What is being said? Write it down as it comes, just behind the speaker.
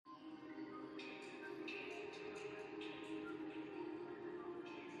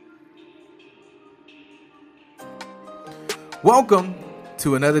Welcome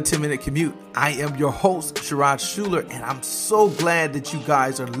to another 10-minute commute. I am your host, Sherrod Schuler, and I'm so glad that you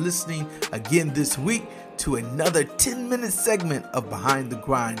guys are listening again this week to another 10-minute segment of Behind the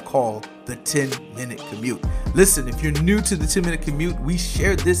Grind called the 10-Minute Commute. Listen, if you're new to the 10-Minute Commute, we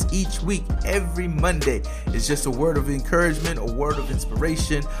share this each week, every Monday. It's just a word of encouragement, a word of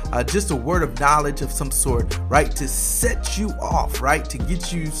inspiration, just a word of knowledge of some sort, right? To set you off, right? To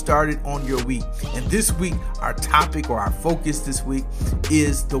get you started on your week. And this week, our topic or our focus this week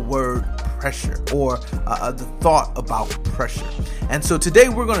is the word pressure, or the thought about pressure. And so today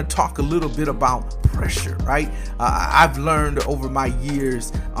we're going to talk a little bit about pressure, right? I've learned over my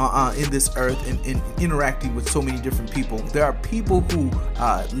years in this earth and interacting with so many different people. There are people who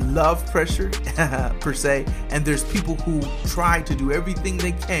love pressure per se, and there's people who try to do everything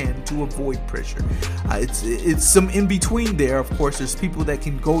they can to avoid pressure. It's some in between there. Of course, there's people that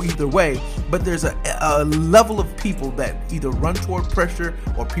can go either way, but there's a level of people that either run toward pressure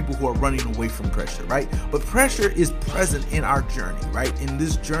or people who are running away from pressure, right? But pressure is present in our journey, right? In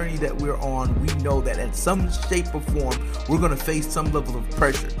this journey that we're on, we know that at some shape or form, we're going to face some level of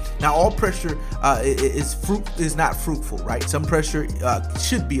pressure. Now, all pressure is not fruitful, right? Some pressure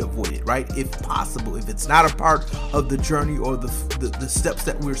should be avoided, right? If possible, if it's not a part of the journey or the steps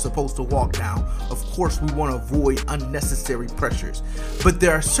that we're supposed to walk down, of course, we want to avoid unnecessary pressures. But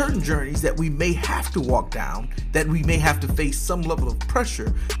there are certain journeys that we may have to walk down, that we may have to face some level of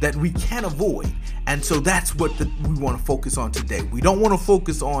pressure that we can avoid. And so that's what we want to focus on today. We don't want to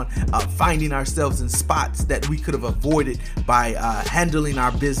focus on finding ourselves in spots that we could have avoided by handling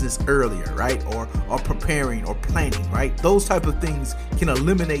our business earlier, right? Or preparing or planning, right? Those type of things can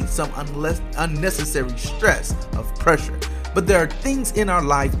eliminate some unnecessary stress of pressure. But there are things in our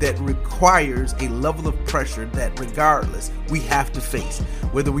life that requires a level of pressure that regardless we have to face.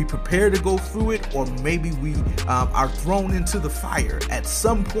 Whether we prepare to go through it or maybe we are thrown into the fire, at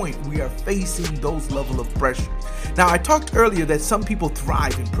some point we are facing those level of pressure. Now, I talked earlier that some people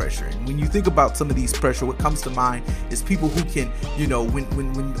thrive in pressure. And when you think about some of these pressure, what comes to mind is people who can,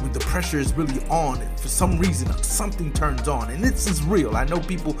 when the pressure is really on, for some reason, something turns on. And this is real. I know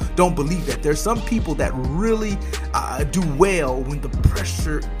people don't believe that. There's some people that really do well when the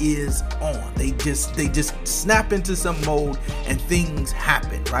pressure is on. They just snap into some mode and things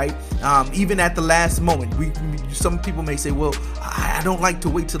happen, right? Even at the last moment, some people may say, well, I don't like to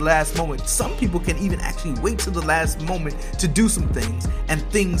wait to the last moment. Some people can even actually wait to the last moment to do some things, and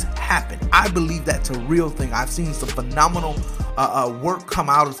things happen. I believe that's a real thing. I've seen some phenomenal work come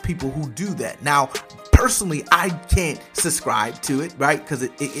out of people who do that. Now, personally, I can't subscribe to it, right? Because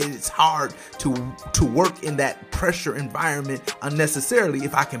it's hard to work in that pressure environment unnecessarily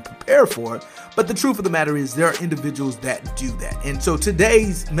if I can prepare for it. But the truth of the matter is there are individuals that do that. And so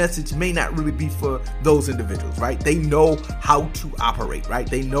today's message may not really be for those individuals, right? They know how to operate, right?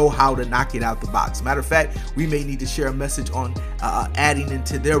 They know how to knock it out the box. Matter of fact, we may need to share a message on adding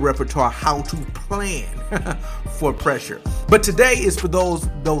into their repertoire how to plan for pressure. But today is for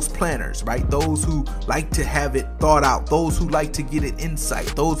those planners, right? Those who like to have it thought out, those who like to get it insight,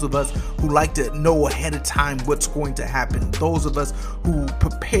 those of us who like to know ahead of time what's going to happen, those of us who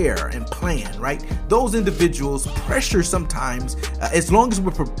prepare and plan, right? Those individuals, pressure sometimes, as long as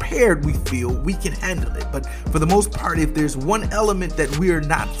we're prepared, we feel we can handle it. But for the most part, if there's one element that we are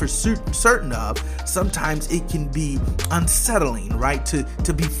not for certain of, sometimes it can be unsettling, right?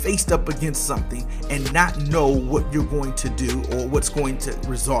 To be faced up against something and not know what you're going to do or what's going to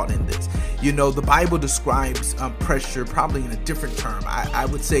result in this. You know, the Bible describes pressure probably in a different term. I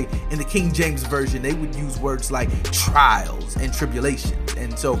would say in the King James Version, they would use words like trials and tribulations.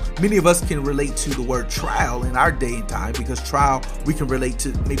 And so many of us can relate to the word trial in our day and time, because trial, we can relate to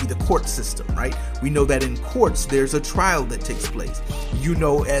maybe the court system, right? We know that in courts, there's a trial that takes place. You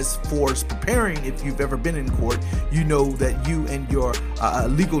know, as for preparing, if you've ever been in court, you know that you and your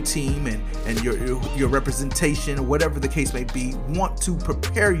legal team and your representation, or whatever the case may be, want to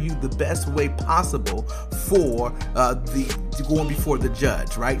prepare you the best way possible for going before the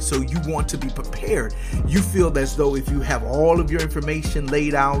judge, right? So you want to be prepared. You feel as though if you have all of your information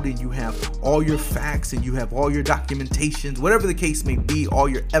laid out and you have all your facts and you have all your documentations, whatever the case may be, all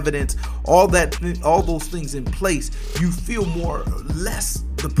your evidence, all those things in place, you feel more or less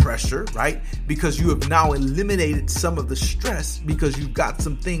the pressure, right? Because you have now eliminated some of the stress because you've got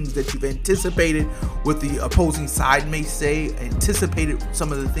some things that you've anticipated what the opposing side may say, anticipated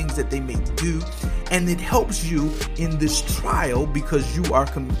some of the things that they may do. And it helps you in this trial because you are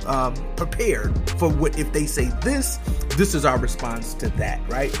prepared for what if they say this is our response to that,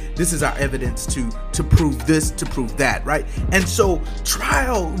 right? This is our evidence to prove this, to prove that, right? And so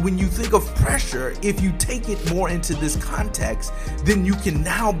trial, when you think of pressure, if you take it more into this context, then you can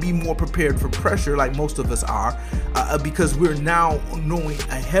now be more prepared for pressure, like most of us are, because we're now knowing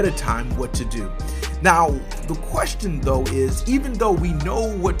ahead of time what to do. Now, the question though is, even though we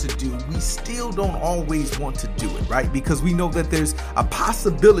know what to do, we still don't always want to do it, right? Because we know that there's a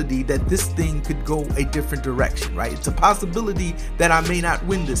possibility that this thing could go a different direction, right? It's a possibility that I may not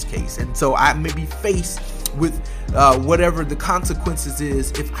win this case. And so I may be faced with whatever the consequences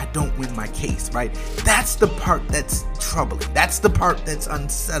is if I don't win my case, right? That's the part that's troubling. That's the part that's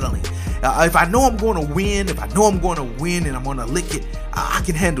unsettling. If I know I'm going to win, and I'm going to lick it, I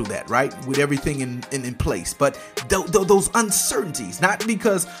can handle that, right? With everything in place. But those uncertainties, not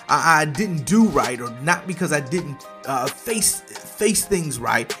because I didn't do right or not because I didn't face things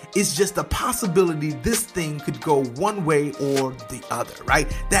right, it's just a possibility this thing could go one way or the other,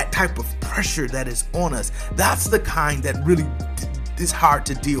 right? That type of pressure that is on us, that's the kind that really is hard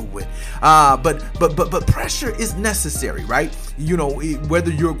to deal with. But pressure is necessary, right? You know,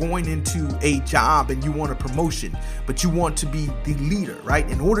 whether you're going into a job and you want a promotion, but you want to be the leader, right?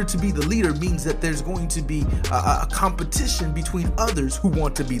 In order to be the leader means that there's going to be a competition between others who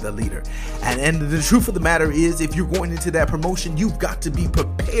want to be the leader. And the truth of the matter is, if you're going into that promotion, you've got to be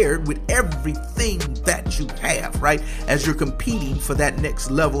prepared with everything that you have, right? As you're competing for that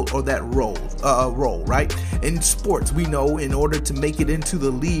next level or that role, right? In sports, we know in order to make it into the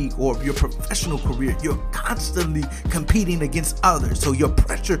league or your professional career, you're constantly competing against others. So your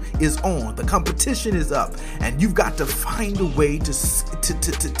pressure is on, the competition is up, and you've got to find a way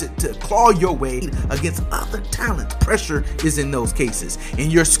to claw your way against other talents. Pressure is in those cases.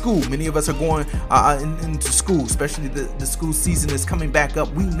 In your school, many of us are going into school, especially the school season is coming back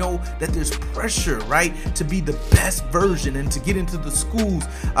up. We know that there's pressure, right, to be the best version and to get into the schools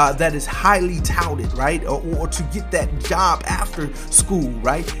that is highly touted, right, or to get that job after school,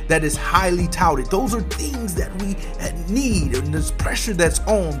 right, that is highly touted. Those are things that we need, and there's pressure that's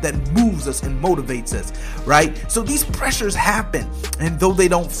on that moves us and motivates us, right? So these pressures happen, and though they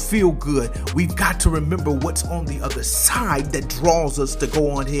don't feel good, we've got to remember what's on the other side that draws us to go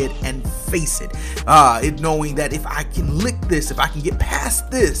on ahead and face it. Knowing that if I can lick this, if I can get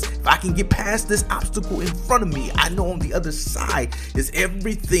past this, if I can get past this obstacle in front of me, I know on the other side is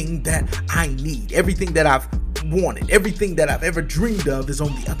everything that I need, everything that I've wanted, everything that I've ever dreamed of is on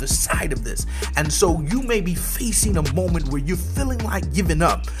the other side of this. And so you may be facing a moment where you're feeling like giving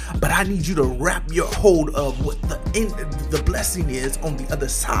up, but I need you to wrap your hold of what the blessing is on the other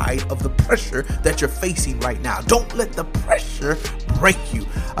side of the pressure that you're facing right now. Don't let the pressure break you.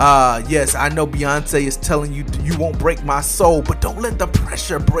 Yes, I know Beyonce is telling you you won't break my soul, but don't let the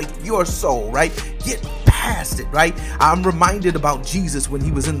pressure break your soul, right? Get past it, right? I'm reminded about Jesus when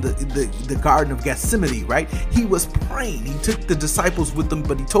he was in the Garden of Gethsemane, right? He was praying. He took the disciples with him,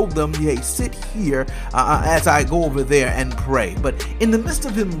 but he told them, hey, sit here as I go over there and pray. But in the midst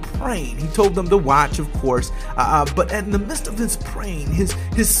of him praying, he told them to watch, of course, but in the midst of his praying,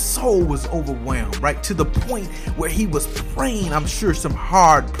 his soul was overwhelmed, right? To the point where he was praying, I'm sure, some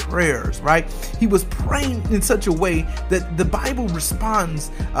hard prayers, right? He was praying in such a way that the Bible responds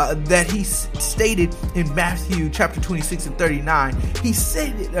that he stated in Matthew chapter 26 and 39. He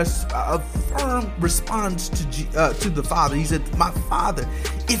said a firm response to the Father. He said, my Father,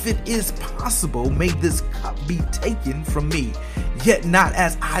 if it is possible, may this cup be taken from me, yet not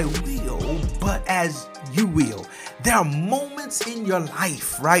as I will, but as you will. There are moments in your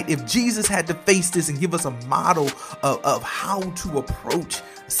life, right? If Jesus had to face this and give us a model of how to approach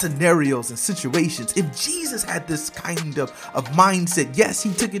scenarios and situations, if Jesus had this kind of mindset, yes,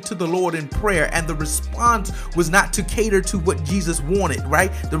 he took it to the Lord in prayer, and the response was not to cater to what Jesus wanted,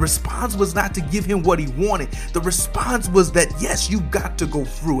 right? The response was not to give him what he wanted. The response was that, yes, you got to go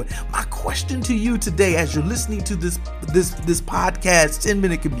through it. My question to you today, as you're listening to this podcast,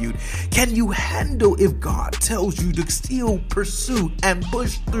 10-minute commute, can you handle if God tells you to still pursue and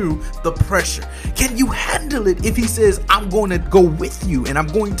push through the pressure? Can you handle it if he says, I'm going to go with you and I'm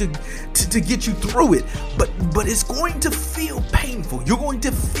going to get you through it, but it's going to feel painful. You're going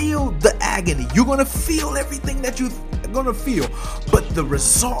to feel the agony. You're going to feel everything that not going to feel. But the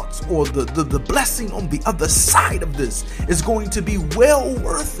results or the blessing on the other side of this is going to be well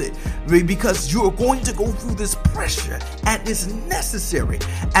worth it, because you're going to go through this pressure and it's necessary.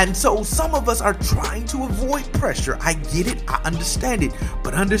 And so some of us are trying to avoid pressure. I get it. I understand it.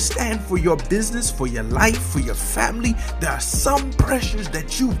 But understand, for your business, for your life, for your family, there are some pressures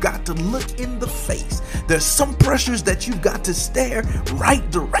that you've got to look in the face. There's some pressures that you've got to stare right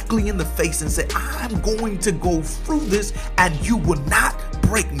directly in the face and say, I'm going to go through this, and you will not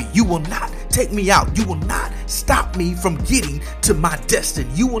break me. You will not take me out. You will not stop me from getting to my destiny.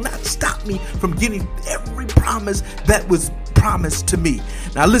 You will not stop me from getting every promise that was promised to me.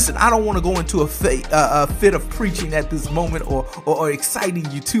 Now listen, I don't want to go into a fit of preaching at this moment or exciting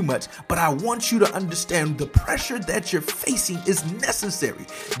you too much, but I want you to understand the pressure that you're facing is necessary.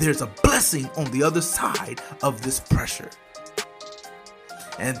 There's a blessing on the other side of this pressure.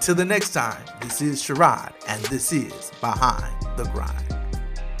 Until the next time, this is Sherrod, and this is Behind the Grind.